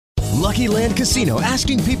Lucky Land Casino,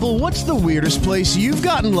 asking people, what's the weirdest place you've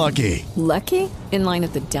gotten lucky? Lucky? In line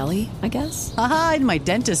at the deli, I guess? Aha, in my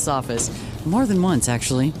dentist's office. More than once,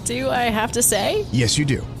 actually. Do I have to say? Yes, you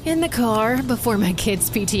do. In the car before my kids'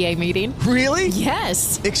 PTA meeting. Really?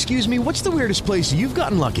 Yes. Excuse me, what's the weirdest place you've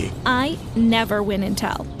gotten lucky? I never win and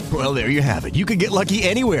tell. Well, there you have it. You can get lucky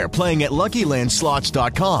anywhere, playing at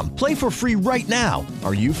LuckyLandSlots.com. Play for free right now.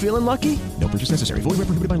 Are you feeling lucky? No purchase necessary. Void where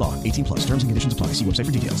prohibited by law. 18 plus. Terms and conditions apply. See website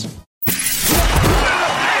for details.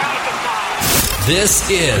 This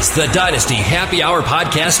is the Dynasty Happy Hour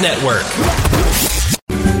Podcast Network.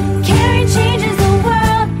 Caring changes the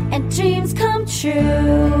world and dreams come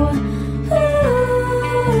true.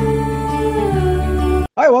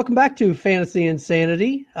 All right, welcome back to Fantasy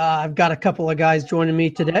Insanity. I've got a couple of guys joining me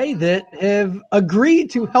today that have agreed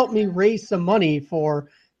to help me raise some money for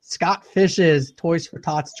Scott Fish's Toys for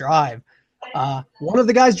Tots Drive. One of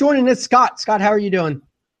the guys joining is Scott. Scott, how are you doing?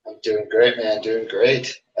 I'm doing great, man. Doing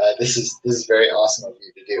great. This is very awesome of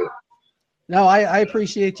you to do. No, I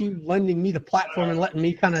appreciate you lending me the platform and letting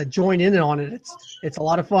me kind of join in on it. It's a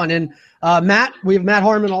lot of fun. And Matt, we have Matt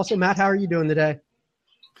Harmon also. Matt, how are you doing today?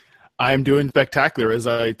 I'm doing spectacular. As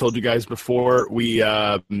I told you guys before we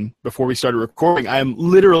started recording, I'm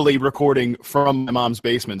literally recording from my mom's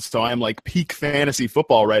basement. So I'm like peak fantasy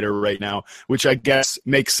football writer right now, which I guess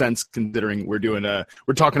makes sense considering we're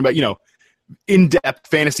talking about, in-depth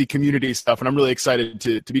fantasy community stuff, and I'm really excited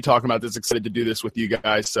to be talking about this. Excited to do this with you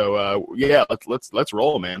guys. So let's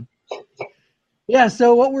roll, man. Yeah.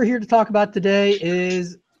 So what we're here to talk about today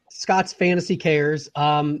is Scott's Fantasy Cares.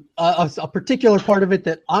 A particular part of it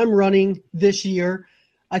that I'm running this year.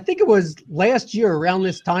 I think it was last year around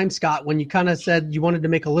this time, Scott, when you kind of said you wanted to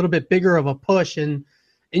make a little bit bigger of a push, and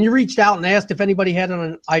you reached out and asked if anybody had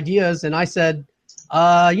any ideas, and I said,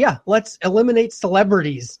 yeah, let's eliminate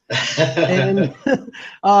celebrities. And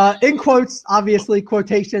in quotes, obviously,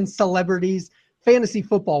 quotation, celebrities, fantasy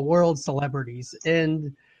football world celebrities.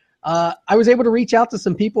 And I was able to reach out to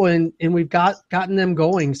some people, and we've gotten them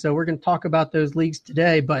going. So we're going to talk about those leagues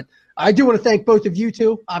today. But I do want to thank both of you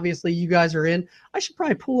two. Obviously, you guys are in. I should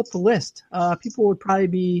probably pull up the list. People would probably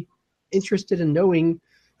be interested in knowing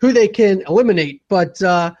who they can eliminate. But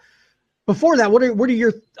before that, what are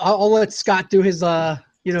your? I'll let Scott do his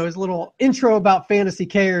his little intro about Fantasy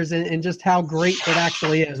Cares and just how great it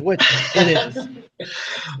actually is, which it is.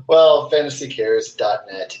 Well,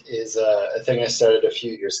 FantasyCares.net is a thing I started a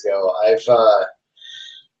few years ago. I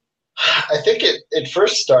think it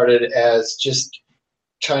first started as just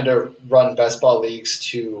trying to run best ball leagues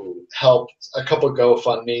to help a couple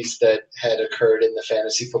GoFundMes that had occurred in the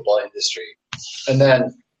fantasy football industry, and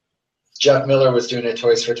then Jeff Miller was doing a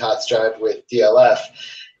Toys for Tots drive with DLF,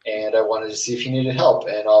 and I wanted to see if he needed help.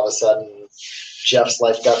 And all of a sudden, Jeff's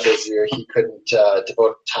life got busier. He couldn't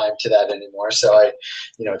devote time to that anymore. So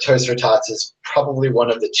Toys for Tots is probably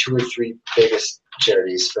one of the 2 or 3 biggest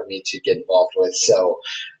charities for me to get involved with. So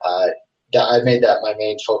I made that my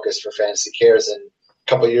main focus for Fantasy Cares. And a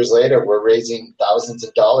couple of years later, we're raising thousands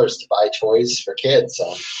of dollars to buy toys for kids.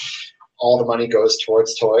 All the money goes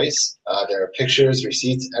towards toys. There are pictures,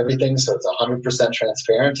 receipts, everything, so it's 100%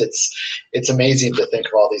 transparent. It's amazing to think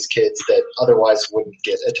of all these kids that otherwise wouldn't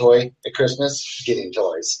get a toy at Christmas getting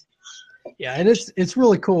toys. Yeah, and it's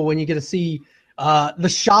really cool when you get to see the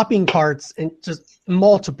shopping carts and just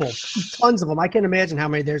tons of them. I can't imagine how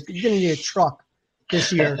many there's. You're going to need a truck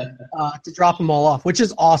this year to drop them all off, which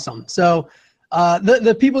is awesome. So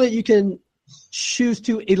the people that you can choose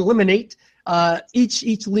to eliminate.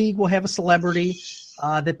 Each league will have a celebrity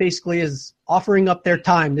that basically is offering up their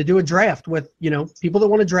time to do a draft with, people that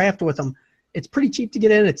want to draft with them. It's pretty cheap to get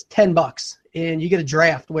in. It's $10 and you get a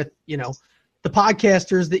draft with, the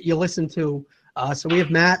podcasters that you listen to. So we have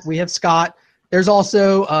Matt, we have Scott. There's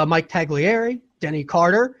also Mike Taglieri, Denny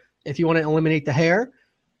Carter, if you want to eliminate the hair,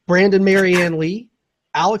 Brandon Marianne Lee,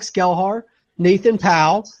 Alex Gelhar, Nathan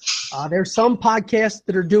Powell. There's some podcasts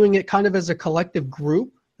that are doing it kind of as a collective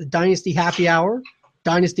group. The Dynasty Happy Hour,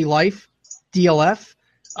 Dynasty Life, DLF,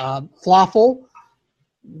 Flawful.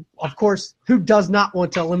 Of course, who does not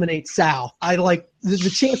want to eliminate Sal? I like the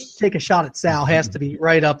chance to take a shot at Sal has to be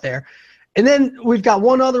right up there. And then we've got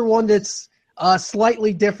one other one that's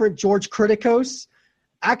slightly different. George Kritikos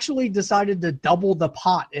actually decided to double the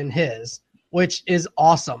pot in his, which is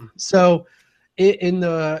awesome. So in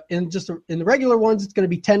the regular ones, it's going to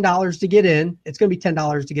be $10 to get in. It's going to be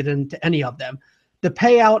 $10 to get into any of them. The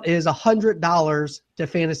payout is $100 to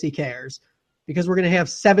Fantasy Cares because we're going to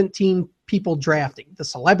have 17 people drafting. The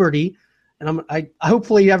celebrity, and I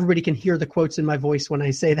hopefully everybody can hear the quotes in my voice when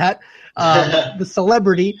I say that, the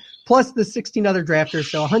celebrity plus the 16 other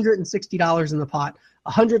drafters, so $160 in the pot.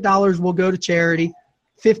 $100 will go to charity,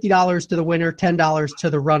 $50 to the winner, $10 to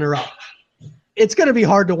the runner-up. It's going to be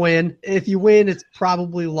hard to win. If you win, it's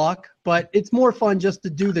probably luck, but it's more fun just to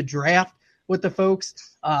do the draft with the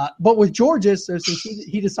folks. But with George's, so since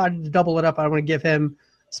he decided to double it up, I want to give him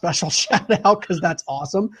a special shout out because that's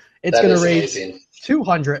awesome. It's going to raise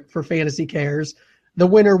 $200 for Fantasy Cares. The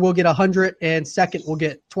winner will get $100 and second will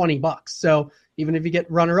get $20. So even if you get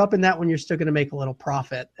runner up in that one, you're still going to make a little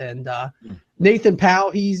profit. And Nathan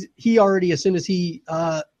Powell, he already, as soon as he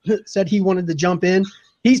said he wanted to jump in,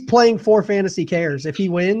 he's playing for Fantasy Cares. If he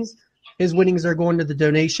wins, his winnings are going to the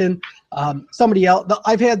donation. Somebody else,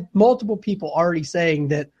 I've had multiple people already saying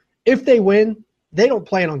that if they win, they don't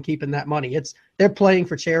plan on keeping that money. They're playing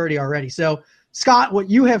for charity already. So Scott, what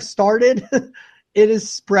you have started, it is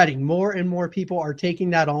spreading. More and more people are taking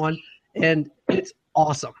that on, and it's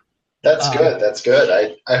awesome. That's good. That's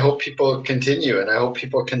good. I hope people continue, and I hope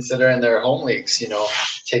people consider in their home leagues,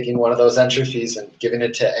 taking one of those entry fees and giving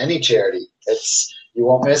it to any charity. You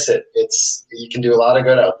won't miss it. You can do a lot of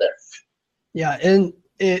good out there. Yeah, and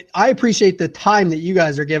I appreciate the time that you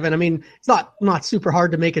guys are given. I mean, it's not super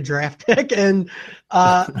hard to make a draft pick, and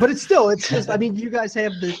but it's just. I mean, you guys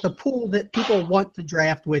have the pool that people want to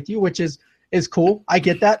draft with you, which is cool. I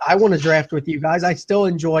get that. I want to draft with you guys. I still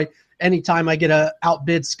enjoy anytime I get to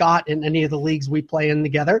outbid Scott in any of the leagues we play in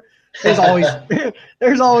together. There's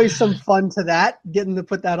always some fun to that, getting to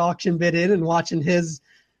put that auction bid in and watching his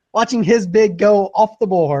bid go off the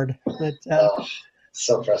board. But,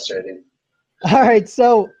 so frustrating. All right,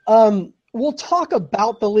 so we'll talk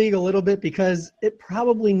about the league a little bit because it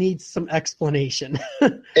probably needs some explanation.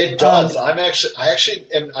 It does.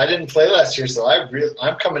 I didn't play last year, so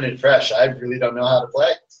I'm coming in fresh. I really don't know how to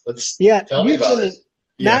play. Tell me about it.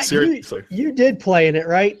 Matt, seriously. You did play in it,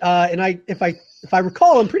 right? And if I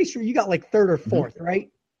recall, I'm pretty sure you got like third or fourth,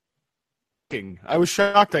 right? I was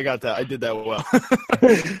shocked I got that. I did that well.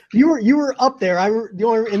 You were up there. The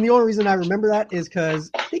only reason I remember that is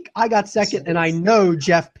because I think I got second, and I know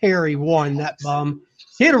Jeff Perry won that.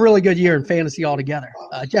 He had a really good year in fantasy altogether.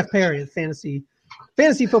 Jeff Perry, the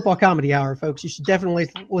fantasy football comedy hour, folks. You should definitely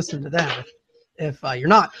listen to that. If you're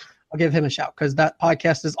not, I'll give him a shout because that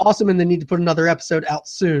podcast is awesome, and they need to put another episode out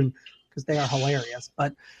soon because they are hilarious.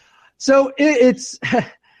 But so it's.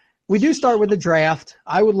 We do start with the draft.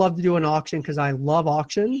 I would love to do an auction because I love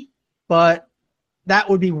auction, but that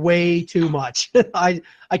would be way too much. I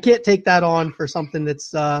can't take that on for something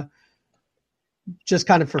that's just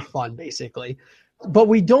kind of for fun, basically. But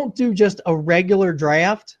we don't do just a regular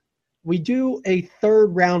draft. We do a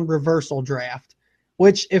third-round reversal draft,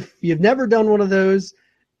 which if you've never done one of those,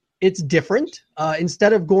 it's different.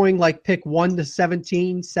 Instead of going like pick 1 to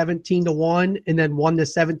 17, 17 to 1, and then 1 to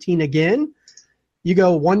 17 again, you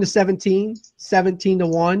go 1 to 17, 17 to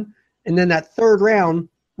 1, and then that third round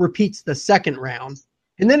repeats the second round,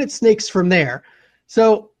 and then it snakes from there.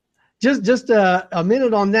 So just a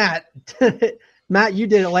minute on that. Matt, you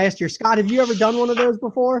did it last year. Scott, have you ever done one of those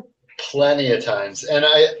before? Plenty of times, and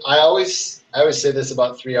I always say this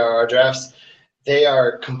about 3RR drafts. They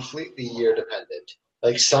are completely year dependent.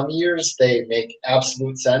 Like some years they make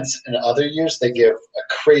absolute sense, and other years they give a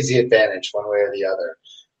crazy advantage one way or the other.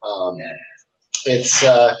 It's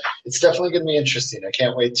definitely going to be interesting. I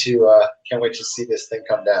can't wait to see this thing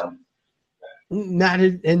come down. Matt,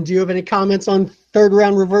 and do you have any comments on third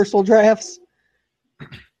round reversal drafts?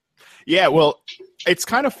 Yeah, well, it's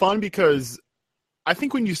kind of fun because I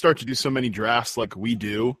think when you start to do so many drafts like we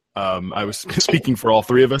do, I was speaking for all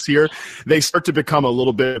three of us here, they start to become a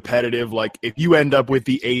little bit repetitive. Like if you end up with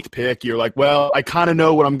the 8th pick, you're like, well, I kind of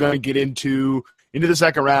know what I'm going to get into the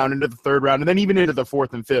second round, into the third round, and then even into the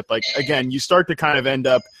 4th and 5th. Like, again, you start to kind of end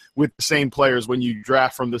up with the same players when you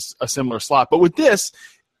draft from a similar slot. But with this,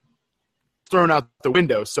 thrown out the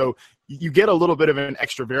window. So you get a little bit of an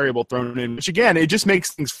extra variable thrown in, which, again, it just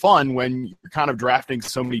makes things fun when you're kind of drafting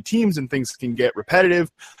so many teams and things can get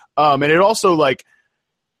repetitive. And it also, like,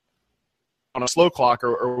 on a slow clock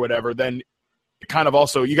or whatever, then kind of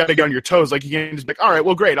also you got to get on your toes. Like you can just be like, all right,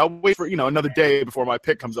 well, great. I'll wait for another day before my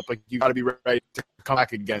pick comes up. Like you got to be ready to come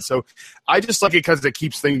back again. So I just like it because it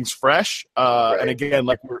keeps things fresh. Right. And again,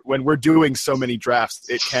 like when we're doing so many drafts,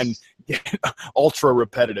 it can get ultra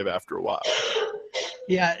repetitive after a while.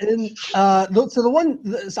 Yeah, and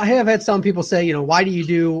so I have had some people say, why do you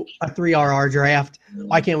do a 3RR draft?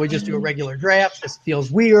 Why can't we just do a regular draft? This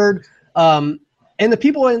feels weird. And the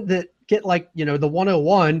people that get like the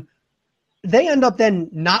 101. They end up then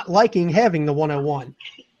not liking having the 101.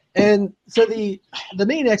 And so the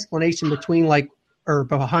main explanation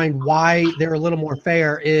behind why they're a little more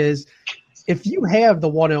fair is if you have the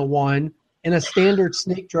 101 in a standard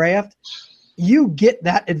snake draft, you get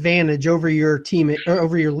that advantage over your team or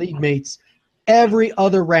over your league mates every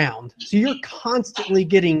other round. So you're constantly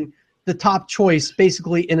getting the top choice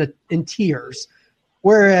basically in tiers.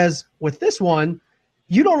 Whereas with this one,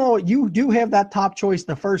 you don't know, you do have that top choice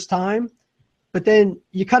the first time, but then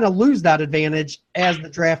you kind of lose that advantage as the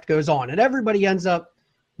draft goes on. And everybody ends up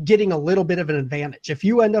getting a little bit of an advantage. If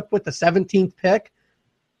you end up with the 17th pick,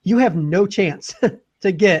 you have no chance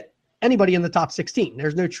to get anybody in the top 16.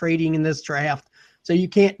 There's no trading in this draft. So you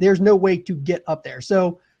can't, there's no way to get up there.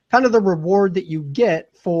 So kind of the reward that you get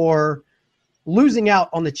for losing out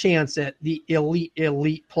on the chance at the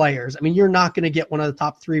elite players. I mean, you're not going to get one of the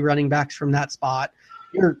top 3 running backs from that spot.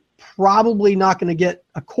 You're probably not going to get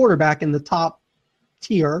a quarterback in the top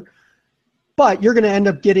tier, but you're going to end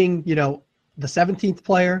up getting, you know, the 17th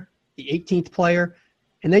player, the 18th player,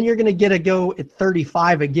 and then you're going to get a go at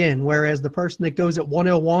 35 again, whereas the person that goes at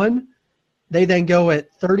 101, they then go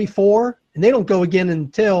at 34, and they don't go again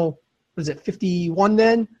until, was it 51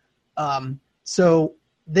 then? So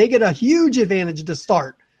they get a huge advantage to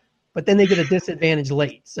start, but then they get a disadvantage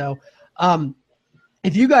late. So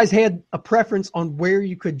if you guys had a preference on where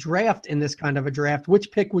you could draft in this kind of a draft,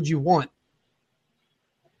 which pick would you want?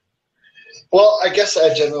 Well, I guess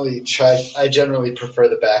I generally prefer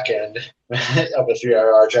the back end of a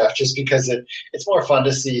 3RR draft just because it's more fun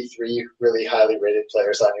to see 3 really highly rated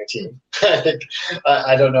players on your team. I think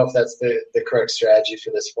I don't know if that's the correct strategy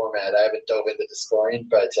for this format. I haven't dove into the scoring,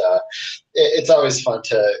 but it's always fun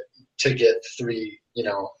to get 3, you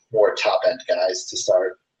know, more top end guys to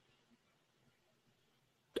start.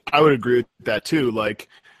 I would agree with that too. Like,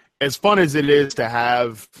 as fun as it is to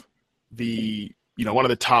have the, you know, one of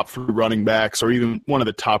the top 3 running backs or even one of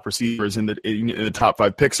the top receivers in the top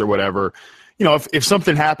 5 picks or whatever, you know, if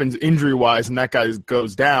something happens injury-wise and that guy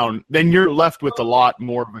goes down, then you're left with a lot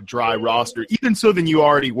more of a dry roster, even so than you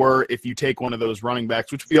already were if you take one of those running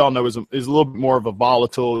backs, which we all know is a little bit more of a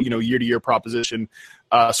volatile, you know, year-to-year proposition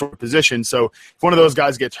sort of position. So if one of those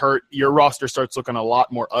guys gets hurt, your roster starts looking a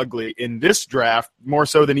lot more ugly in this draft, more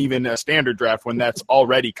so than even a standard draft when that's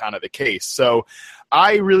already kind of the case. So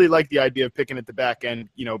I really like the idea of picking at the back end,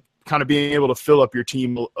 you know, kind of being able to fill up your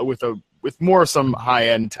team with more some high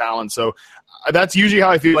end talent. So that's usually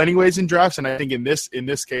how I feel anyways in drafts, and I think in this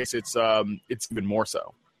case it's even more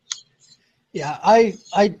so. Yeah,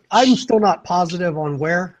 I'm still not positive on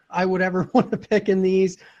where I would ever want to pick in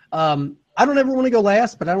these. I don't ever want to go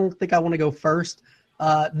last, but I don't think I want to go first.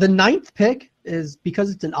 The 9th pick is, because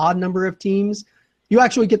it's an odd number of teams, you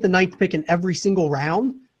actually get the 9th pick in every single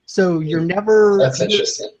round. So you're never. That's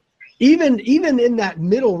interesting. Even in that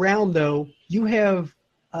middle round, though, you have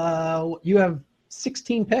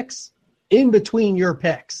 16 picks in between your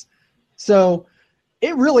picks. So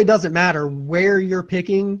it really doesn't matter where you're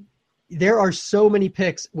picking. There are so many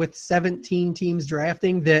picks with 17 teams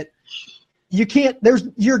drafting that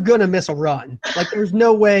you're going to miss a run. Like, there's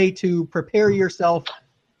no way to prepare yourself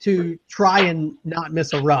to try and not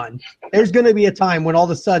miss a run. There's going to be a time when all of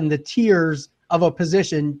a sudden the tiers of a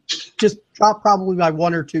position just drop probably by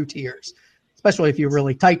 1 or 2 tiers, especially if you're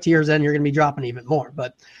really tight tiers, then you're going to be dropping even more.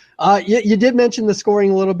 But you did mention the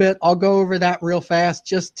scoring a little bit. I'll go over that real fast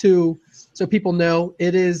just so people know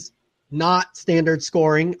it is not standard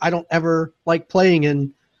scoring. I don't ever like playing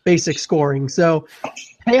in basic scoring. So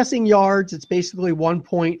passing yards, it's basically 1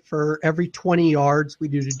 point for every 20 yards. We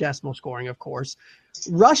do the decimal scoring, of course.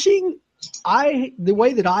 Rushing, the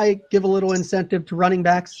way that I give a little incentive to running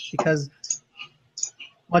backs, because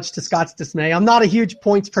much to Scott's dismay, I'm not a huge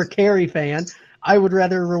points per carry fan. I would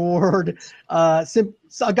rather reward a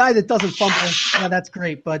guy that doesn't fumble. Yeah, that's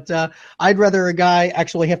great. But I'd rather a guy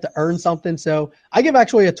actually have to earn something. So I give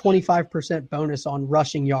actually a 25% bonus on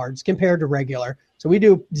rushing yards compared to regular. So we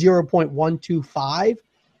do 0.125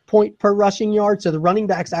 point per rushing yard. So the running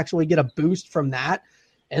backs actually get a boost from that.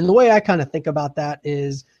 And the way I kind of think about that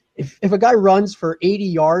is if a guy runs for 80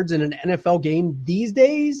 yards in an NFL game these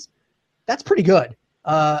days, that's pretty good.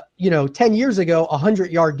 10 years ago, a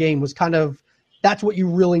 100-yard game was that's what you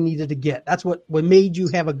really needed to get. That's what made you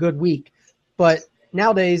have a good week. But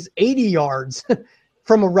nowadays, 80 yards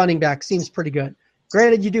from a running back seems pretty good.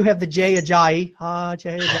 Granted, you do have the Jay Ajayi.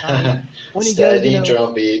 Jay Ajayi.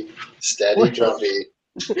 Steady drumbeat.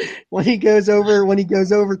 When he goes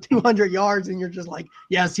over 200 yards, and you're just like,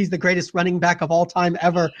 yes, he's the greatest running back of all time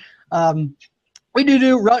ever. We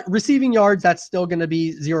do receiving yards. That's still going to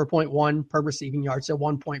be 0.1 per receiving yard, so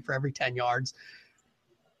 1 point for every 10 yards.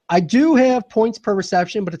 I do have points per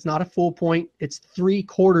reception, but it's not a full point. It's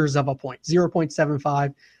 3/4 of a point,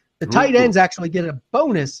 0.75. The tight ends actually get a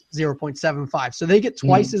bonus 0.75, so they get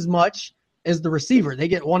twice as much as the receiver. They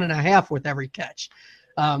get 1.5 with every catch.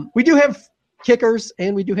 We do have kickers,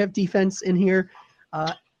 and we do have defense in here.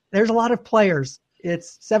 There's a lot of players.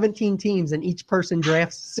 It's 17 teams, and each person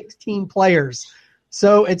drafts 16 players.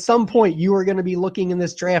 So at some point, you are going to be looking in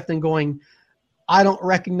this draft and going, I don't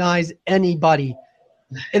recognize anybody.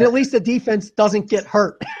 And at least the defense doesn't get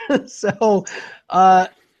hurt. So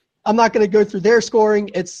I'm not going to go through their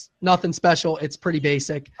scoring. It's nothing special. It's pretty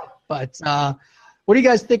basic. But what do you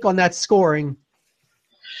guys think on that scoring?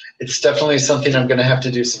 It's definitely something I'm going to have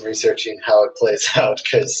to do some researching how it plays out,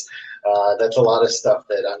 because that's a lot of stuff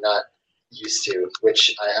that I'm not used to,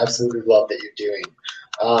 which I absolutely love that you're doing.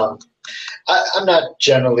 I'm not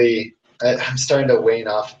generally – I'm starting to wane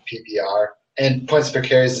off of PPR, and points per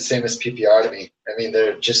carry is the same as PPR to me. I mean,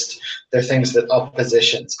 they're things that up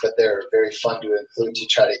positions, but they're very fun to include to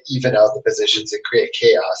try to even out the positions and create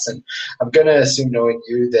chaos. And I'm going to assume, knowing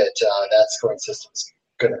you, that that scoring system is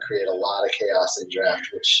going to create a lot of chaos in draft,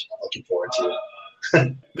 which I'm looking forward to.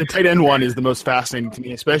 The tight end one is the most fascinating to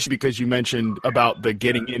me, especially because you mentioned about the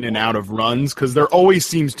getting in and out of runs, because there always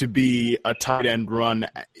seems to be a tight end run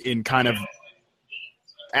in kind of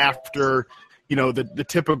after – the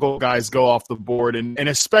typical guys go off the board, and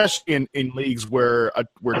especially in leagues where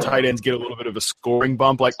tight ends get a little bit of a scoring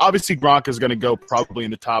bump. Like, obviously Gronk is going to go probably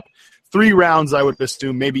in the top 3 rounds, I would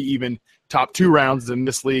assume, maybe even top 2 rounds in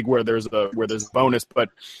this league where there's a bonus. But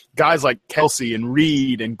guys like Kelsey and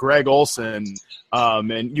Reed and Greg Olson,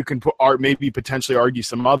 and you can maybe potentially argue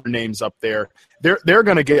some other names up there, they're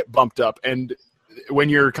going to get bumped up. And when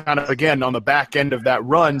you're kind of, again, on the back end of that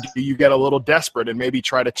run, do you get a little desperate and maybe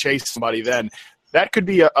try to chase somebody then? That could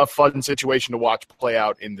be a fun situation to watch play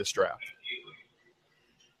out in this draft.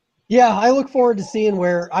 Yeah, I look forward to seeing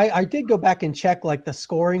where I did go back and check like the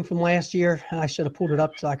scoring from last year. I should have pulled it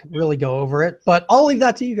up so I could really go over it. But I'll leave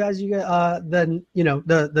that to you guys. You the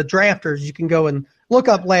drafters, you can go and look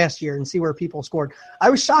up last year and see where people scored. I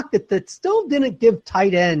was shocked that still didn't give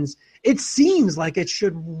tight ends. It seems like it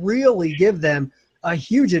should really give them a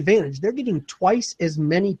huge advantage. They're getting twice as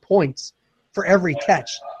many points for every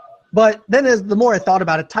catch. But then the more I thought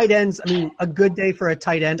about it, tight ends, I mean, a good day for a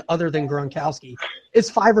tight end other than Gronkowski is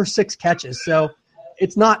 5 or 6 catches. So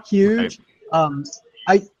it's not huge. And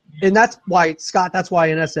that's why, Scott, that's why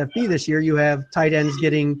in SFB this year you have tight ends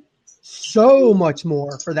getting so much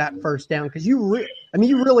more for that first down, because you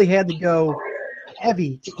really had to go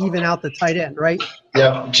heavy to even out the tight end, right?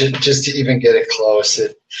 Yeah, just to even get it close.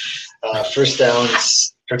 First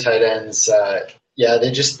downs for tight ends,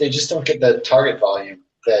 they just don't get the target volume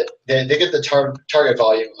that they get the target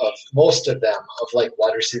volume of most of them of like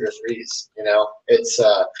wide receiver 3s. It's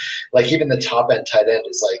like even the top end tight end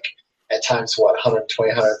is like at times 120,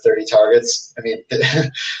 130 targets. I mean,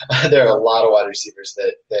 there are a lot of wide receivers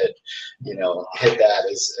that hit that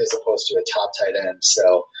as opposed to a top tight end.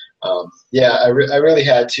 So. I really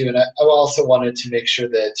had to, and I also wanted to make sure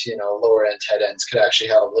that lower end tight ends could actually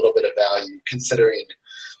have a little bit of value, considering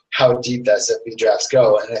how deep the SFB drafts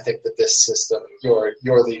go. And I think that this system, your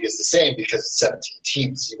league, is the same because it's 17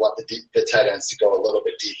 teams. You want the tight ends to go a little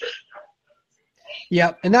bit deeper.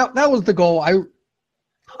 Yeah, and that was the goal.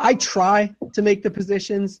 I try to make the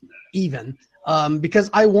positions even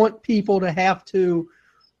because I want people to have to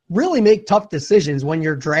really make tough decisions when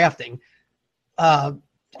you're drafting.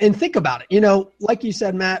 And think about it, like you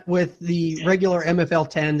said, Matt, with the regular MFL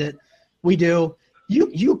 10 that we do,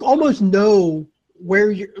 you almost know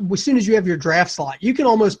where as soon as you have your draft slot, you can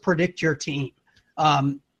almost predict your team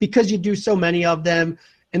because you do so many of them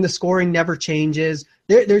and the scoring never changes.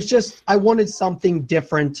 There's just, I wanted something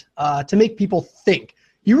different to make people think.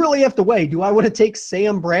 You really have to weigh, do I want to take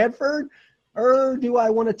Sam Bradford or do I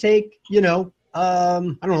want to take, I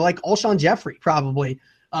don't know, like Alshon Jeffrey probably.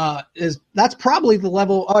 That's probably the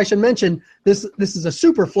level. Oh, I should mention this is a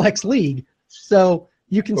super flex league, so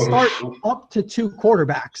you can start up to 2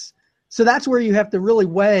 quarterbacks. So that's where you have to really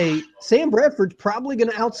weigh. Sam Bradford's probably going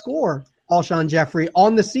to outscore Alshon Jeffrey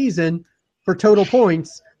on the season for total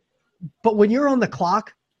points. But when you're on the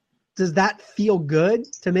clock, does that feel good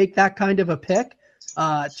to make that kind of a pick?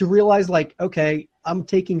 To realize, like, okay, I'm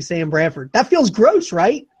taking Sam Bradford. That feels gross,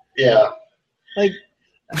 right? Yeah. Like,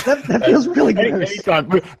 that feels really gross.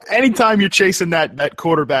 Anytime you're chasing that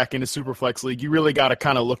quarterback in a Superflex league, you really got to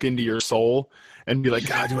kind of look into your soul and be like,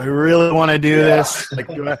 God, do I really want to do this? Like,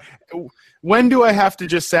 when do I have to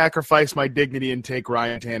just sacrifice my dignity and take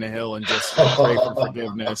Ryan Tannehill and just pray for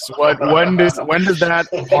forgiveness? When does that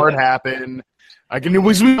part happen? We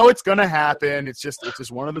know it's going to happen. It's just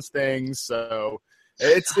one of those things. So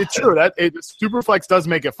It's true that Superflex does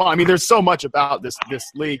make it fun. I mean, there's so much about this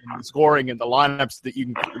league and the scoring and the lineups that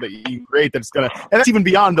you can create that's gonna, and that's even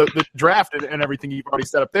beyond the draft and everything you've already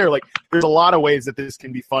set up there. Like, there's a lot of ways that this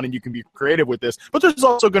can be fun and you can be creative with this. But there's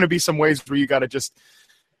also going to be some ways where you got to just,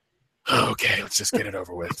 okay, let's just get it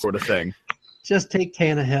over with, sort of thing. Just take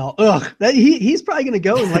Tannehill. Ugh, he's probably going to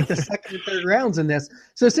go in like the second and third rounds in this.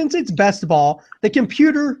 So since it's best ball, the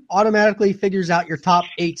computer automatically figures out your top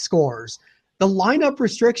 8 scorers. The lineup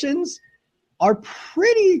restrictions are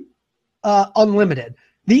pretty unlimited.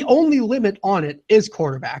 The only limit on it is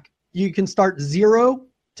quarterback. You can start 0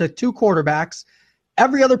 to 2 quarterbacks.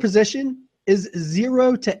 Every other position is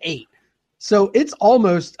 0 to 8. So it's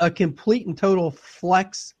almost a complete and total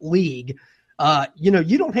flex league.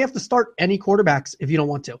 You don't have to start any quarterbacks if you don't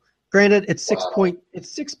want to. Granted, it's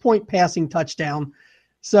 6-point passing touchdown.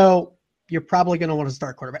 So you're probably going to want to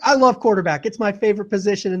start quarterback. I love quarterback. It's my favorite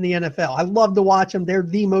position in the NFL. I love to watch them. They're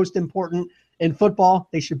the most important in football.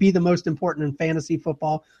 They should be the most important in fantasy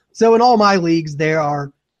football. So in all my leagues, they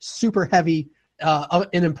are super heavy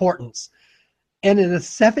in importance. And in a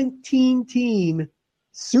 17-team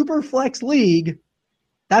super flex league,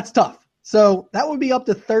 that's tough. So that would be up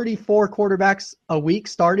to 34 quarterbacks a week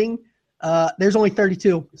starting. There's only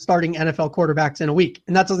 32 starting NFL quarterbacks in a week.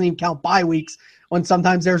 And that doesn't even count bye weeks when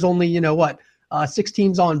sometimes there's only, 6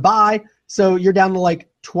 teams on bye. So you're down to like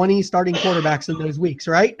 20 starting quarterbacks in those weeks,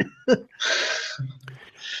 right?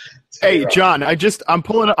 Hey, John, I'm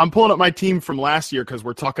pulling up my team from last year because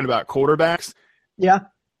we're talking about quarterbacks. Yeah.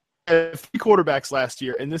 3 quarterbacks last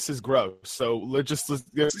year, and this is gross. So let's just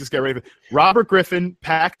get ready for it. Robert Griffin,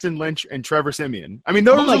 Paxton Lynch, and Trevor Siemian. I mean,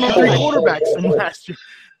 those are the 3 quarterbacks from last year.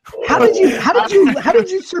 How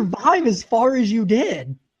did you survive as far as you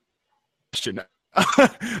did? And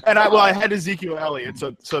I had Ezekiel Elliott,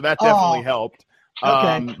 so that definitely helped.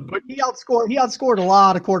 Okay. But he outscored a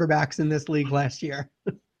lot of quarterbacks in this league last year.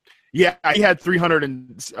 Yeah, he had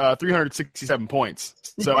 367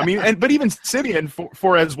 points. So I mean, but even Simeon,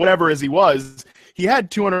 for as whatever as he was, he had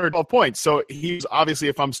 212 points. So he was obviously,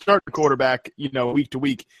 if I'm starting quarterback, week to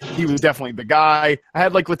week, he was definitely the guy. I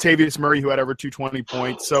had like Latavius Murray, who had over 220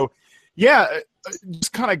 points. So yeah,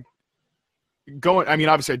 just kind of going. I mean,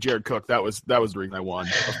 obviously I had Jared Cook. That was the reason I won,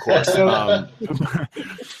 of course.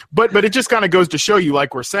 But it just kind of goes to show you,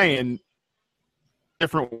 like we're saying,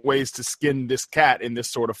 different ways to skin this cat in this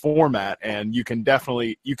sort of format, and you can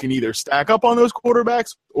either stack up on those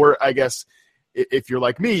quarterbacks, or I guess if you're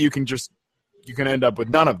like me, you can end up with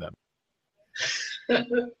none of them.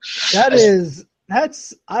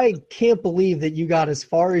 I can't believe that you got as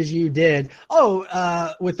far as you did.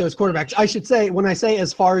 With those quarterbacks, I should say, when I say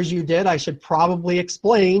as far as you did, I should probably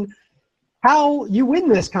explain how you win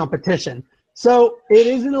this competition. So it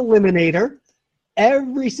is an eliminator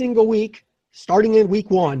every single week. Starting in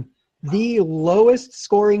week 1, the lowest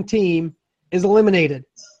scoring team is eliminated.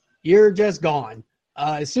 You're just gone.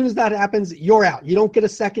 As soon as that happens, you're out. You don't get a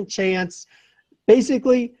second chance.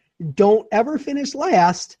 Basically, don't ever finish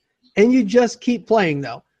last, and you just keep playing,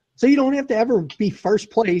 though. So you don't have to ever be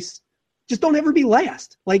first place. Just don't ever be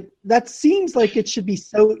last. Like, that seems like it should be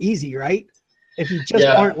so easy, right? If you just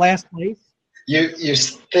aren't last place. You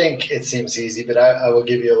think it seems easy, but I will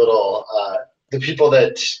give you a little the people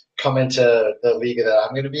that come into the league that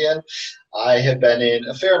I'm going to be in, I have been in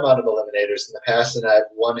a fair amount of eliminators in the past, and I've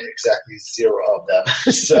won exactly 0 of them.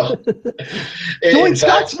 So, join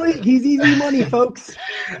Scott's league. He's easy money, folks.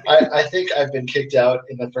 I think I've been kicked out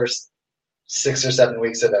in the first 6 or 7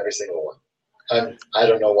 weeks of every single one. I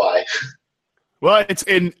don't know why. Well,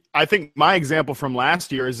 I think my example from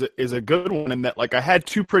last year is a good one in that, like, I had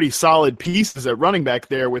 2 pretty solid pieces at running back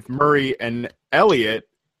there with Murray and Elliott.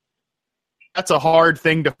 That's a hard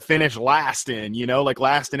thing to finish last in,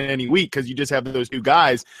 last in any week, because you just have those 2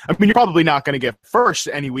 guys. I mean, you're probably not going to get first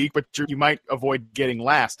any week, but you might avoid getting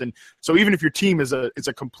last. And so even if your team is a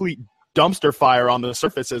complete dumpster fire on the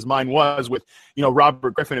surface, as mine was, with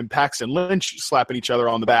Robert Griffin and Paxton Lynch slapping each other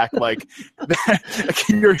on the back, like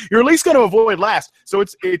you're at least going to avoid last. So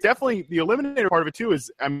it definitely, the eliminator part of it too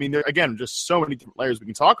is, I mean, there, again, just so many different layers we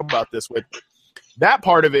can talk about this with. That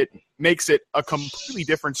part of it makes it a completely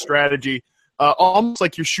different strategy. Almost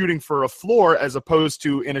like you're shooting for a floor, as opposed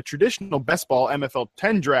to in a traditional best ball MFL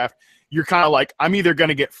 10 draft, you're kind of like, I'm either going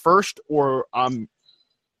to get first or I'm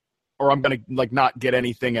going to like not get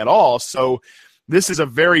anything at all. So this is a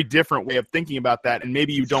very different way of thinking about that, and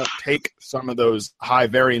maybe you don't take some of those high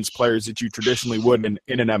variance players that you traditionally would in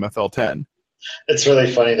an MFL 10. It's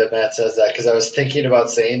really funny that Matt says that, because I was thinking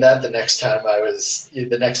about saying that the next time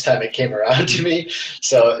it came around to me.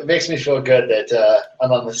 So it makes me feel good that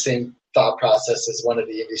I'm on the same thought process as one of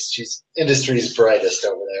the industry's brightest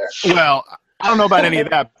over there. Well, I don't know about any of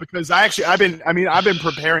that because I've been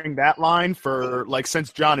preparing that line for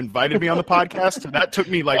since John invited me on the podcast. So that took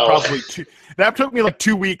me probably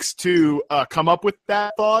 2 weeks to come up with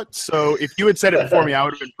that thought. So if you had said it before me, I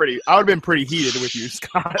would have been pretty heated with you,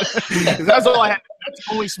 Scott. That's all I had. That's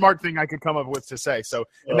the only smart thing I could come up with to say. So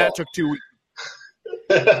that took 2 weeks.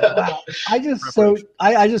 Wow. I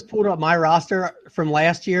just pulled up my roster from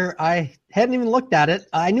last year. I hadn't even looked at it.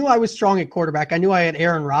 I knew I was strong at quarterback. I knew I had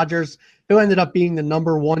Aaron Rodgers, who ended up being the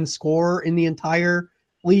number one scorer in the entire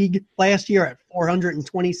league last year at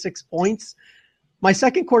 426 points. My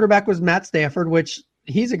second quarterback was Matt Stafford, which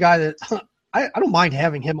he's a guy that I don't mind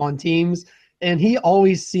having him on teams, and he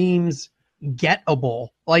always seems gettable.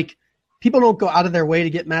 Like, people don't go out of their way to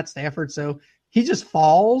get Matt Stafford, so he just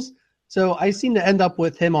falls. So I seem to end up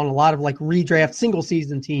with him on a lot of redraft single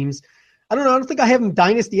season teams. I don't know. I don't think I have him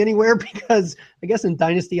dynasty anywhere because I guess in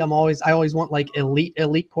dynasty I always want elite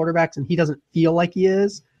quarterbacks, and he doesn't feel like he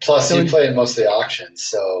is. Plus, you play in most of the auctions,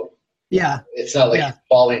 so yeah, it's not he's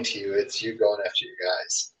falling to you; it's you going after your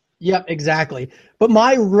guys. Yep, exactly. But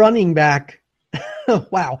my running back,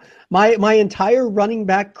 wow, my entire running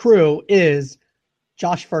back crew is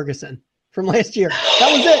Josh Ferguson from last year.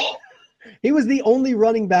 That was it. He was the only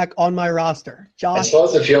running back on my roster. Josh, I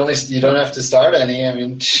suppose if you don't have to start any,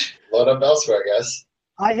 load up elsewhere, I guess.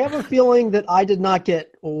 I have a feeling that I did not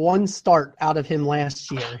get one start out of him last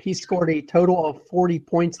year. He scored a total of 40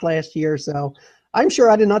 points last year, so I'm sure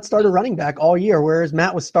I did not start a running back all year, whereas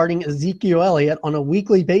Matt was starting Ezekiel Elliott on a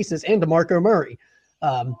weekly basis and DeMarco Murray.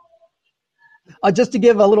 Just to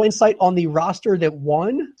give a little insight on the roster that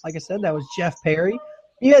won, like I said, that was Jeff Perry.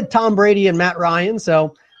 He had Tom Brady and Matt Ryan,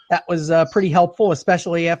 so that was pretty helpful,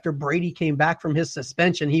 especially after Brady came back from his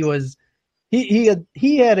suspension. He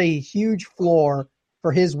had a huge floor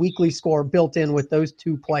for his weekly score built in with those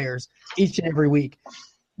two players each and every week.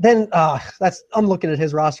 Then I'm looking at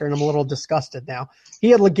his roster and I'm a little disgusted now. He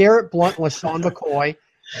had LeGarrette Blount and LaShawn McCoy,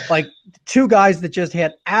 two guys that just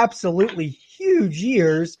had absolutely huge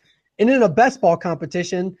years. And in a best ball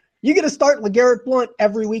competition, you get to start LeGarrette Blount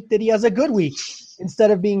every week that he has a good week,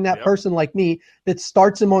 instead of being that person like me that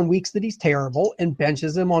starts him on weeks that he's terrible and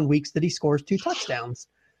benches him on weeks that he scores 2 touchdowns.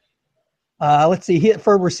 Let's see.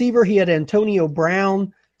 For a receiver, he had Antonio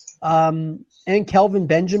Brown and Kelvin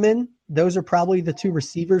Benjamin. Those are probably the 2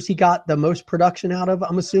 receivers he got the most production out of,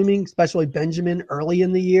 I'm assuming, especially Benjamin early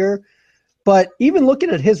in the year. But even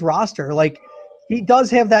looking at his roster, he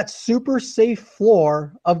does have that super safe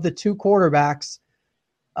floor of the 2 quarterbacks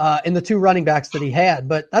and the 2 running backs that he had.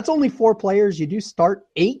 But that's only 4 players. You do start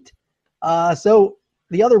 8. So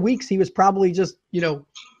the other weeks he was probably just,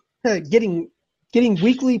 getting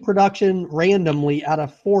weekly production randomly out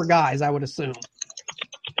of 4 guys, I would assume.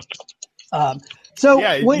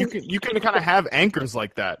 You can kind of have anchors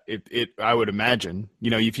like that. I would imagine.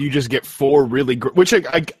 If you just get 4 really which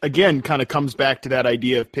again kind of comes back to that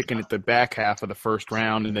idea of picking at the back half of the first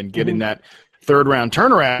round and then getting that third round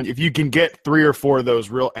turnaround. If you can get 3 or 4 of those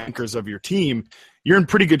real anchors of your team, you're in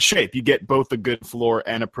pretty good shape. You get both a good floor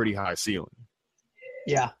and a pretty high ceiling.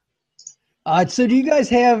 Yeah. So do you guys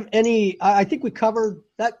have any, I think we covered,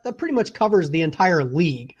 that pretty much covers the entire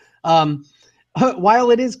league.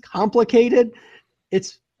 While it is complicated,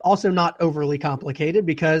 it's also not overly complicated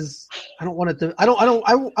because I want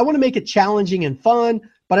to make it challenging and fun,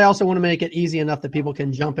 but I also want to make it easy enough that people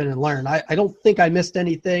can jump in and learn. I don't think I missed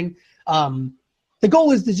anything. The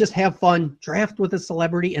goal is to just have fun, draft with a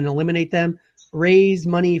celebrity and eliminate them, raise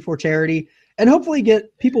money for charity, and hopefully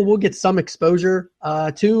people will get some exposure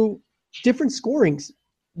to different scorings.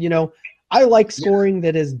 I like scoring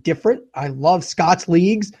that is different. I love Scott's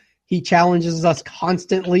leagues. He challenges us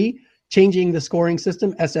constantly, changing the scoring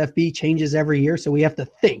system. SFB changes every year, so we have to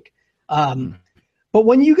think. But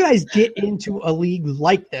when you guys get into a league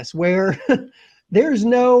like this, where there's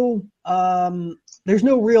no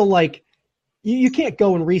real you can't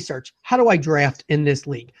go and research, how do I draft in this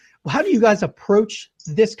league? Well, how do you guys approach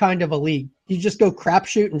this kind of a league? You just go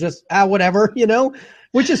crapshoot and just whatever,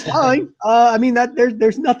 which is fine.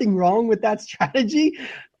 There's nothing wrong with that strategy.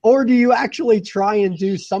 Or do you actually try and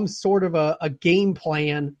do some sort of a game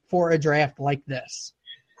plan for a draft like this?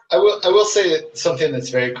 I will say that something that's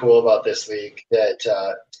very cool about this league that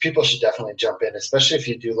people should definitely jump in, especially if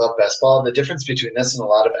you do love best ball. The difference between this and a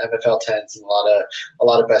lot of NFL 10s and a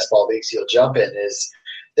lot of best ball leagues you'll jump in is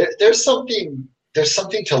there's something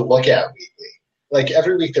to look at weekly.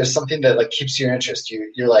 Every week there's something that keeps your interest.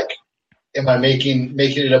 You're like, am I making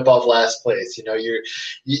it above last place?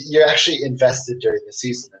 You're actually invested during the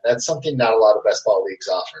season, and that's something not a lot of best ball leagues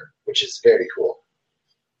offer, which is very cool.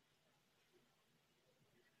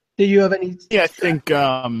 Do you have any? Yeah,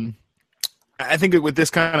 I think with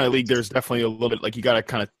this kind of league, there's definitely a little bit like you got to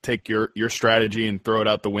kind of take your strategy and throw it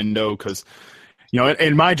out the window because,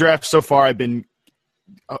 in my draft so far, I've been,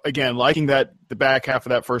 again, liking the back half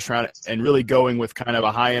of that first round and really going with kind of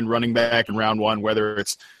a high-end running back in round one, whether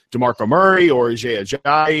it's DeMarco Murray or Jay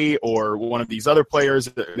Ajayi or one of these other players,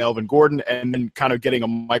 Melvin Gordon, and then kind of getting a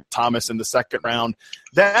Mike Thomas in the second round.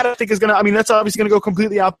 That I think is going to – that's obviously going to go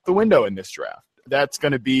completely out the window in this draft. This is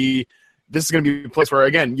going to be a place where,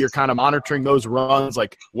 again, you're kind of monitoring those runs.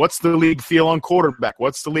 Like, what's the league feel on quarterback?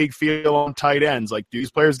 What's the league feel on tight ends? Like, do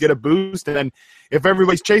these players get a boost? And then if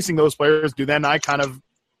everybody's chasing those players, do then I kind of,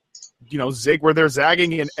 zig where they're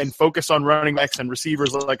zagging and focus on running backs and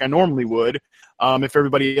receivers like I normally would if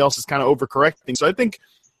everybody else is kind of overcorrecting. So I think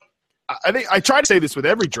I try to say this with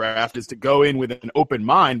every draft is to go in with an open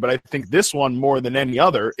mind, but I think this one more than any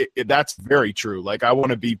other, that's very true. Like, I want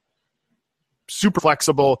to be super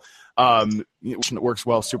flexible. It works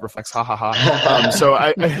well, super flex, ha ha ha. So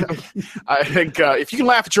I think if you can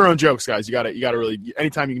laugh at your own jokes, guys, you got to really,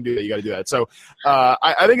 anytime you can do that, you got to do that. So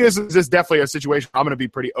I think this is definitely a situation I'm going to be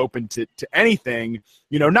pretty open to anything.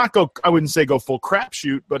 Not go. I wouldn't say go full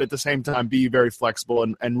crapshoot, but at the same time be very flexible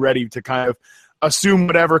and ready to kind of assume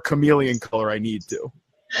whatever chameleon color I need to.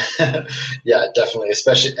 Yeah, definitely.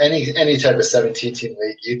 Especially any type of 17-team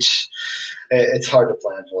league, it's hard to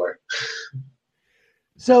plan for.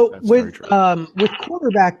 So with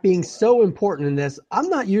quarterback being so important in this, I'm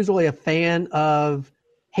not usually a fan of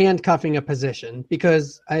handcuffing a position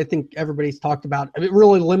because I think everybody's talked about it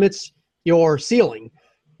really limits your ceiling.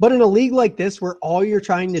 But in a league like this where all you're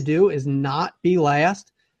trying to do is not be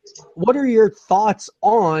last, what are your thoughts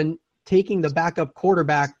on taking the backup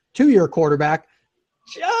quarterback to your quarterback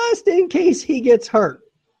just in case he gets hurt?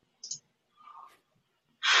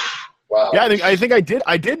 Wow. Yeah, I think I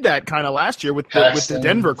did that kind of last year with the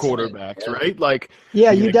Denver quarterbacks, right? Like,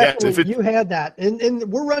 yeah, you definitely you had that,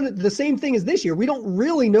 and we're running the same thing as this year. We don't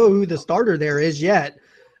really know who the starter there is yet.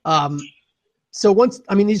 So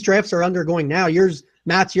these drafts are undergoing now.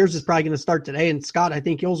 Matt's yours is probably going to start today, and Scott, I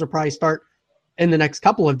think yours will probably start in the next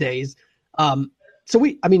couple of days. So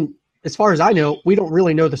as far as I know, we don't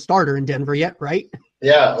really know the starter in Denver yet, right?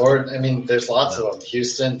 Yeah, there's lots of them.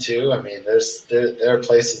 Houston too. There are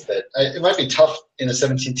places that it might be tough in a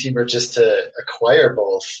 17-teamer just to acquire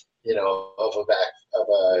both, of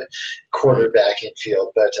a quarterback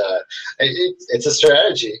infield, but it's a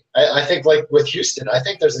strategy. I think like with Houston, I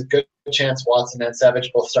think there's a good chance Watson and Savage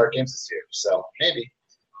both start games this year. So maybe.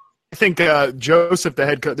 I think Joseph,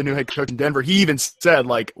 the new head coach in Denver, he even said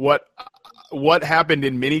like what happened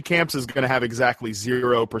in mini camps is going to have exactly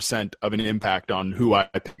 0% of an impact on who I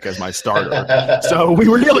pick as my starter. So we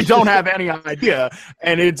really don't have any idea.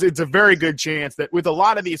 And it's a very good chance that with a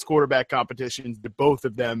lot of these quarterback competitions, that both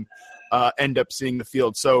of them end up seeing the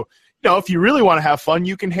field. So, if you really want to have fun,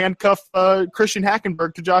 you can handcuff Christian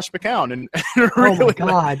Hackenberg to Josh McCown. And really, oh, my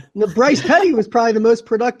God. Bryce Petty was probably the most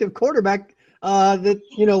productive quarterback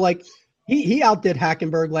He outdid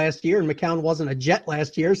Hackenberg last year, and McCown wasn't a Jet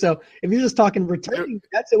last year. So if you're just talking returning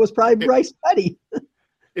Jets, it was probably Bryce Petty.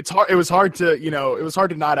 It was hard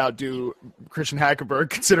to not outdo Christian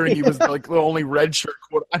Hackenberg, considering he was like the only redshirt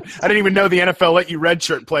quarterback. I didn't even know the NFL let you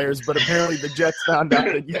redshirt players, but apparently the Jets found out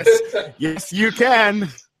that yes, you can.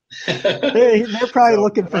 They're probably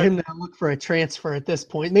looking for him to look for a transfer at this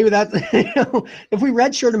point. Maybe that's if we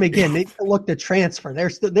redshirt him again, maybe they'll look to transfer.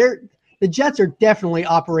 The Jets are definitely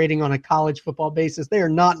operating on a college football basis. They are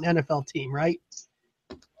not an NFL team, right?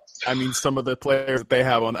 Some of the players that they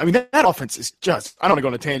have on – that offense is just – I don't want to go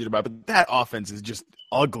on a tangent about it, but that offense is just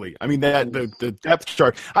ugly. The depth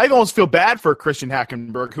chart – I almost feel bad for Christian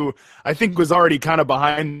Hackenberg, who I think was already kind of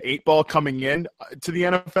behind the 8 ball coming in to the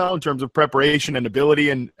NFL in terms of preparation and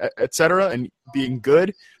ability and et cetera and being good.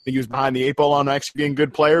 I think he was behind the 8 ball on actually being a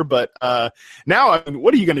good player. But now,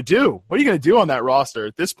 what are you going to do? What are you going to do on that roster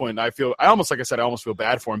at this point? I almost feel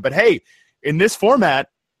bad for him. But, hey, in this format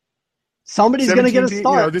 – somebody's going to get a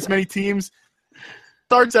start. This many teams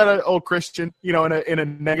starts at an old Christian, in a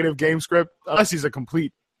negative game script, unless he's a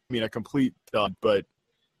complete dud. But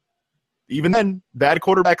even then, bad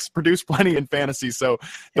quarterbacks produce plenty in fantasy. So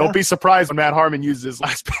don't be surprised when Matt Harmon uses his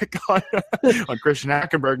last pick on Christian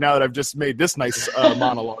Hackenberg. Now that I've just made this nice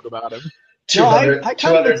monologue about him. 200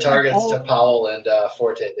 targets to Powell and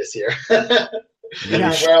Forte this year.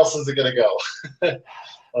 Where else is it going to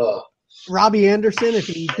go? Robbie Anderson, if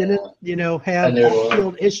he didn't, have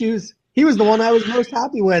off-field issues, he was the one I was most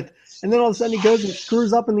happy with. And then all of a sudden he goes and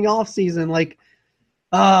screws up in the offseason. Like,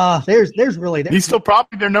 There's really he's still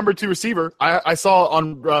probably their number 2 receiver. I saw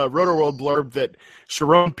on Roto-World blurb that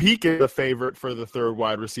Sharon Peake is the favorite for the 3rd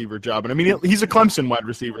wide receiver job, and I mean he's a Clemson wide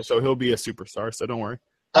receiver, so he'll be a superstar. So don't worry.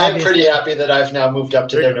 I'm pretty happy that I've now moved up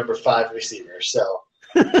to their number 5 receiver. So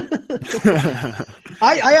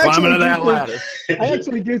I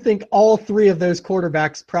actually do think all 3 of those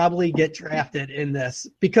quarterbacks probably get drafted in this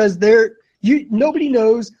because nobody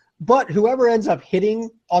knows, but whoever ends up hitting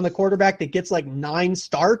on the quarterback that gets like 9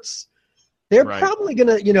 starts, they're probably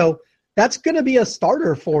gonna, that's gonna be a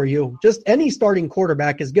starter for you. Just any starting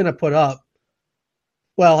quarterback is gonna put up.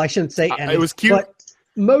 Well, I shouldn't say any. It was cute. But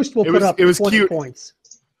most will put up 20 points.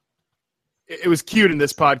 It was cute in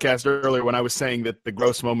this podcast earlier when I was saying that the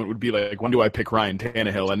gross moment would be like, when do I pick Ryan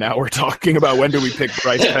Tannehill? And now we're talking about when do we pick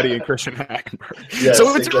Bryce Petty and Christian Hackenberg. Yes,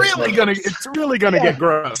 so it's really gonna get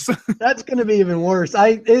gross. That's gonna be even worse.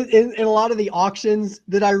 In a lot of the auctions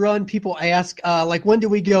that I run, people ask like, when do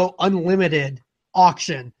we go unlimited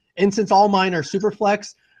auction? And since all mine are super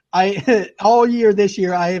flex, all year this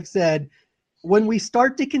year I have said when we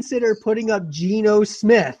start to consider putting up Geno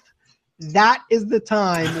Smith, that is the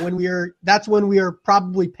time when we are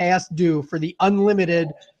probably past due for the unlimited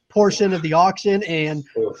portion of the auction and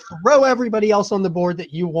throw everybody else on the board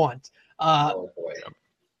that you want. God,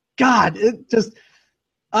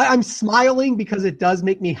 I'm smiling because it does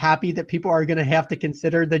make me happy that people are going to have to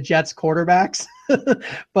consider the Jets quarterbacks,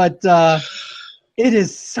 but it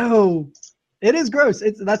is gross.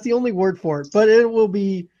 That's the only word for it, but it'll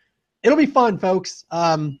be fun, folks.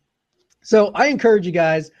 So I encourage you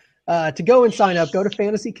guys to go and sign up. Go to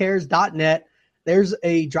fantasycares.net. There's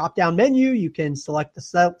a drop-down menu. You can select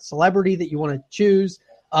the celebrity that you want to choose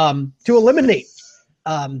to eliminate.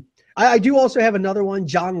 I do also have another one.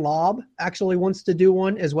 John Lobb actually wants to do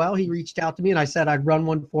one as well. He reached out to me, and I said I'd run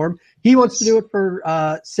one for him. He wants to do it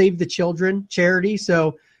for Save the Children charity.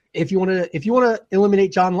 So if you want to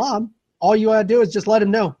eliminate John Lobb, all you got to do is just let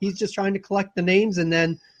him know. He's just trying to collect the names, and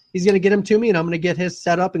then he's going to get them to me, and I'm going to get his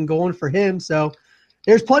set up and going for him. So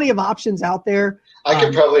there's plenty of options out there. I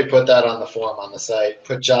could probably put that on the form on the site.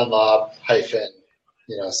 Put John Lobb - Save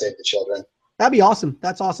the Children. That'd be awesome.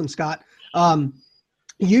 That's awesome, Scott.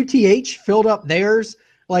 UTH filled up theirs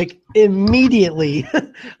like immediately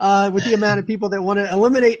with the amount of people that want to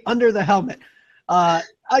eliminate Under the Helmet. I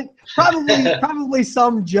probably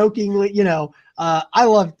some jokingly, I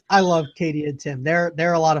love Katie and Tim.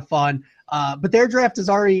 They're a lot of fun. But their draft is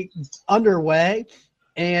already underway.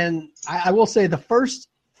 And I will say the first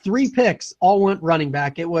 3 picks all went running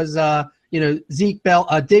back. It was, Zeke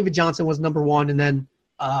Bell, David Johnson was number 1, and then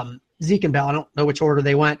Zeke and Bell. I don't know which order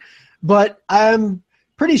they went. But I'm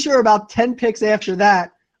pretty sure about 10 picks after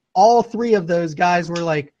that, all 3 of those guys were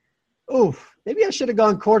like, oof, maybe I should have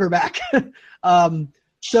gone quarterback.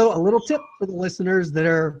 So a little tip for the listeners that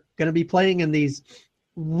are going to be playing in these.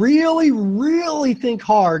 Really, really think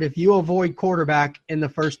hard if you avoid quarterback in the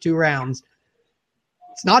first 2 rounds.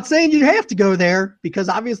 It's not saying you have to go there because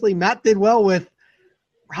obviously Matt did well with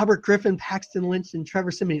Robert Griffin, Paxton Lynch, and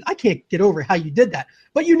Trevor Siemian. I can't get over how you did that.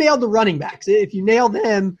 But you nailed the running backs. If you nail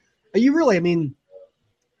them, you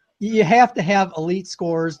have to have elite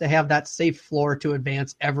scores to have that safe floor to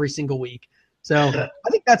advance every single week. So I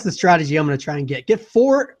think that's the strategy I'm going to try and get. Get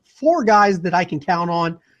four guys that I can count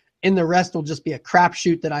on, and the rest will just be a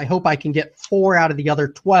crapshoot that I hope I can get 4 out of the other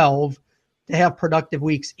 12 to have productive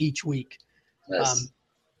weeks each week. Nice.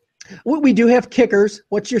 We do have kickers.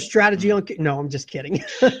 What's your strategy on? No, I'm just kidding.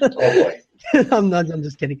 Oh boy. I'm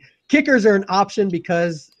just kidding. Kickers are an option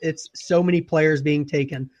because it's so many players being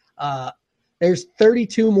taken. There's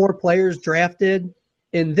 32 more players drafted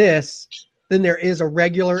in this than there is a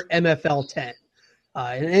regular MFL 10.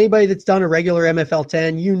 And anybody that's done a regular MFL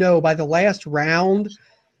 10, by the last round,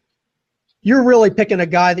 you're really picking a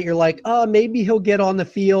guy that you're like, maybe he'll get on the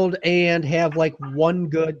field and have like one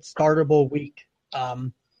good startable week.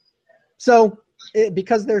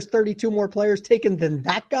 Because there's 32 more players taken than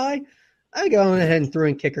that guy, I go ahead and throw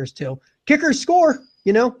in kickers too. Kickers score,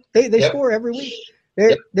 they score every week.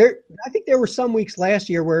 I think there were some weeks last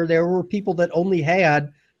year where there were people that only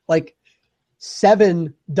had like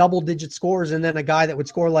 7 double-digit scores and then a guy that would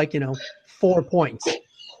score 4 points.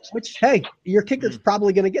 Which, hey, your kicker's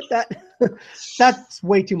probably going to get that. That's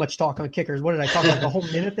way too much talk on kickers. What did I talk about? A whole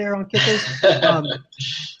minute there on kickers?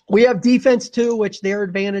 We have defense, too, which their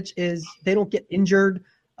advantage is they don't get injured.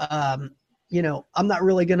 I'm not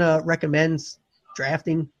really going to recommend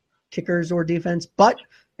drafting kickers or defense. But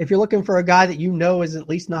if you're looking for a guy that is at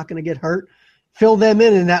least not going to get hurt, fill them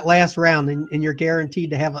in that last round, and you're guaranteed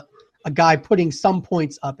to have a guy putting some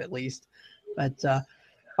points up at least. But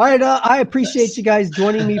all right, I appreciate you guys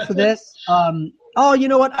joining me for this. Oh, you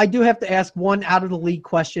know what? I do have to ask one out of the league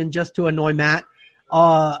question just to annoy Matt.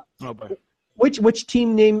 Boy. Which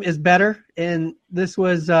team name is better? And this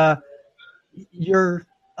was you're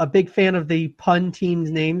a big fan of the pun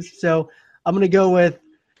teams names, so I'm going to go with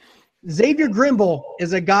Xavier Grimble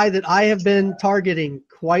is a guy that I have been targeting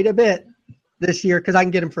quite a bit this year because I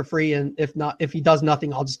can get him for free, and if he does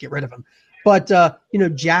nothing, I'll just get rid of him. But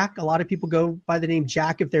Jack, a lot of people go by the name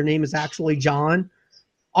Jack if their name is actually John.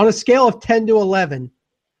 On a scale of 10 to 11,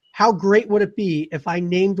 how great would it be if I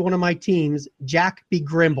named one of my teams Jack B.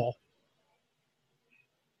 Grimble?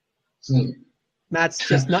 Matt's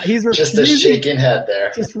just not. He's refusing, just a shaking head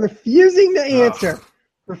there. Just refusing to answer.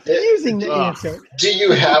 Answer. Do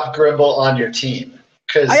you have Grimble on your team?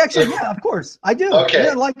 Yeah, of course I do. Okay.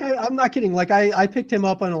 Yeah, I'm not kidding. Like I picked him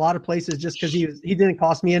up in a lot of places just because he didn't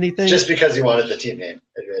cost me anything. Just because he wanted the team name.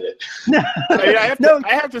 Admit it.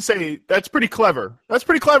 I have to say that's pretty clever. That's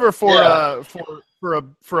pretty clever for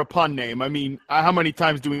a pun name. I mean, how many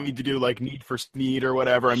times do we need to do like Need for Speed or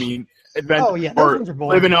whatever? I mean, or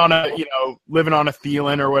living on a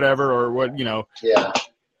Thielen or whatever, or what Yeah.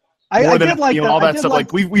 I did like all that stuff.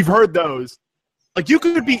 Like we've heard those. Like you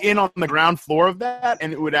could be in on the ground floor of that,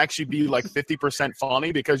 and it would actually be like 50%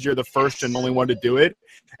 funny because you're the first and only one to do it.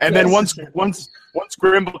 And then once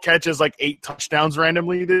Grimble catches like 8 touchdowns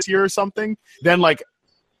randomly this year or something, then like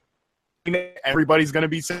everybody's gonna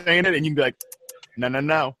be saying it, and you can be like,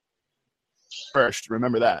 no. First,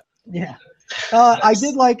 remember that. Yeah. I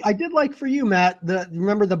did like for you, Matt.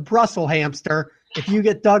 Remember the Brussels hamster? If you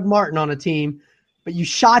get Doug Martin on a team, but you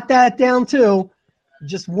shot that down too.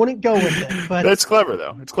 Just wouldn't go with it. But that's clever,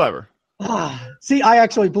 though. It's clever. See, I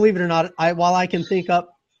actually, believe it or not, while I can think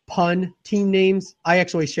up pun team names, I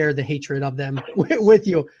actually share the hatred of them with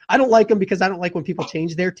you. I don't like them because I don't like when people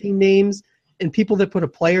change their team names, and people that put a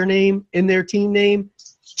player name in their team name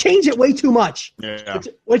change it way too much. Yeah.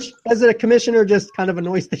 Which as a commissioner, just kind of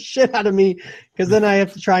annoys the shit out of me because then I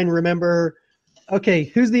have to try and remember, okay,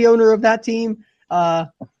 who's the owner of that team?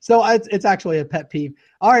 So it's actually a pet peeve.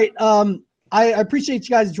 All right. I appreciate you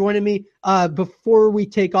guys joining me. Before we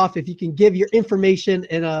take off, if you can give your information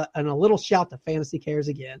and a little shout to Fantasy Cares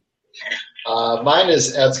again. Mine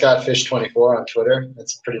is @ScottFish24 on Twitter.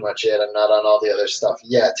 That's pretty much it. I'm not on all the other stuff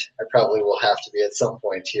yet. I probably will have to be at some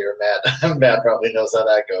point here. Matt probably knows how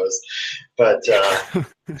that goes. But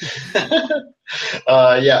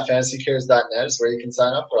fantasycares.net is where you can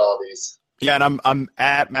sign up for all these. Yeah, and I'm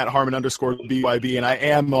at Matt Harmon _BYB, and I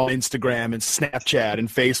am on Instagram and Snapchat and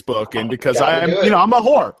Facebook, and because I'm a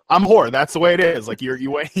whore. I'm a whore. That's the way it is. Like you gotta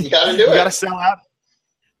do it. You gotta sell out.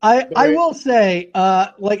 I will say,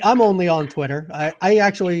 I'm only on Twitter. I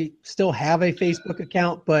actually still have a Facebook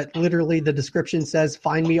account, but literally the description says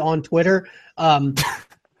 "Find me on Twitter." That's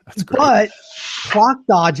great. But Clock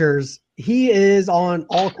Dodgers, he is on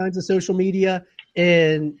all kinds of social media.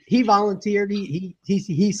 And he volunteered. He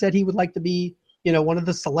said he would like to be, one of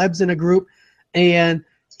the celebs in a group, and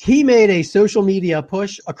he made a social media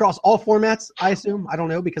push across all formats. I assume, I don't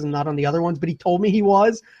know because I'm not on the other ones, but he told me he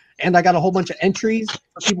was, and I got a whole bunch of entries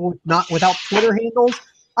for people not without Twitter handles.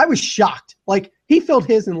 I was shocked. Like he filled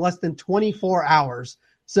his in less than 24 hours.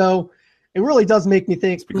 So it really does make me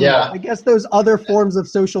think. I guess those other forms of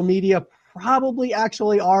social media probably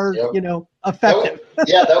actually are, effective.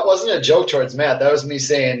 That wasn't a joke towards Matt. That was me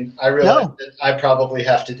saying, I realize that I probably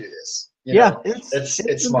have to do this.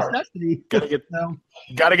 It's smart. Gotta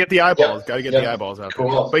get the eyeballs. Gotta get the eyeballs out there.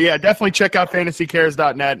 But yeah, definitely check out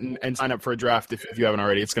fantasycares.net and sign up for a draft if you haven't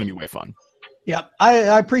already. It's going to be way fun. Yeah,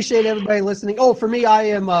 I appreciate everybody listening. Oh, for me, I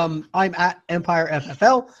am I'm at Empire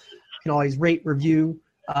FFL. You can always rate, review,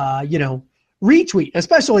 retweet,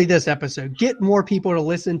 especially this episode. Get more people to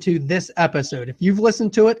listen to this episode. If you've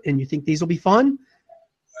listened to it and you think these will be fun,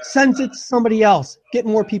 send it to somebody else. Get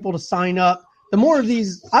more people to sign up. The more of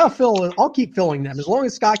these, I'll keep filling them. As long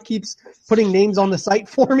as Scott keeps putting names on the site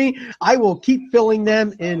for me, I will keep filling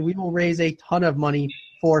them, and we will raise a ton of money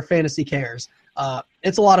for Fantasy Cares.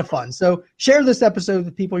 It's a lot of fun. So share this episode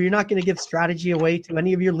with people. You're not going to give strategy away to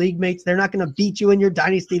any of your league mates. They're not going to beat you in your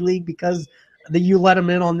dynasty league because you let them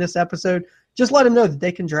in on this episode. Just let them know that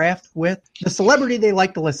they can draft with the celebrity they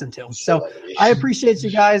like to listen to. So I appreciate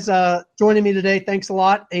you guys joining me today. Thanks a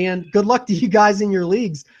lot, and good luck to you guys in your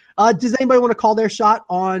leagues. Does anybody want to call their shot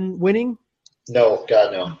on winning? No,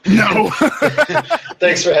 God, no. No.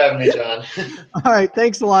 Thanks for having me, John. All right.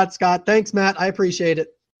 Thanks a lot, Scott. Thanks, Matt. I appreciate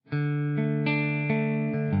it.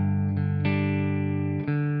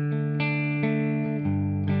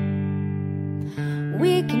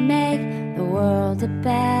 We can make the world a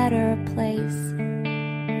better place.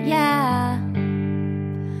 Yeah.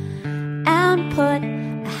 And put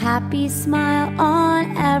a happy smile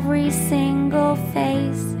on every single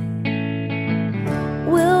face.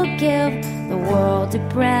 We'll give the world a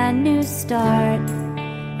brand new start,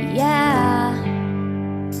 yeah.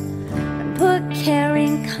 And put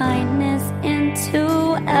caring kindness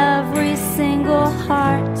into every single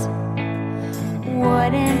heart.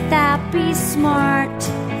 Wouldn't that be smart?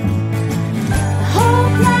 The whole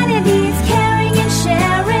planet needs caring and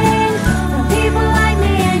sharing from people like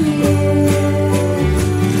me and you.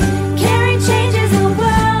 Caring changes the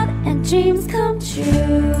world and dreams come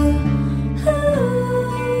true.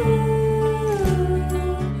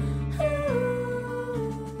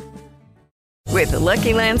 With the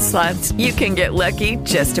Lucky Land Slots, you can get lucky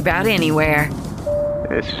just about anywhere.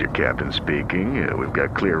 This is your captain speaking. We've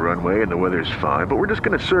got clear runway and the weather's fine, but we're just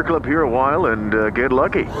going to circle up here a while and get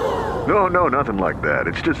lucky. No, nothing like that.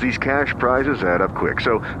 It's just these cash prizes add up quick.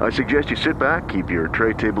 So I suggest you sit back, keep your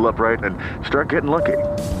tray table upright, and start getting lucky.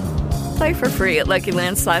 Play for free at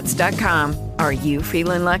LuckyLandSlots.com. Are you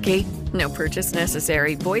feeling lucky? No purchase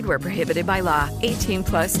necessary. Void where prohibited by law.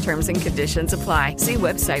 18+ terms and conditions apply. See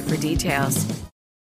website for details.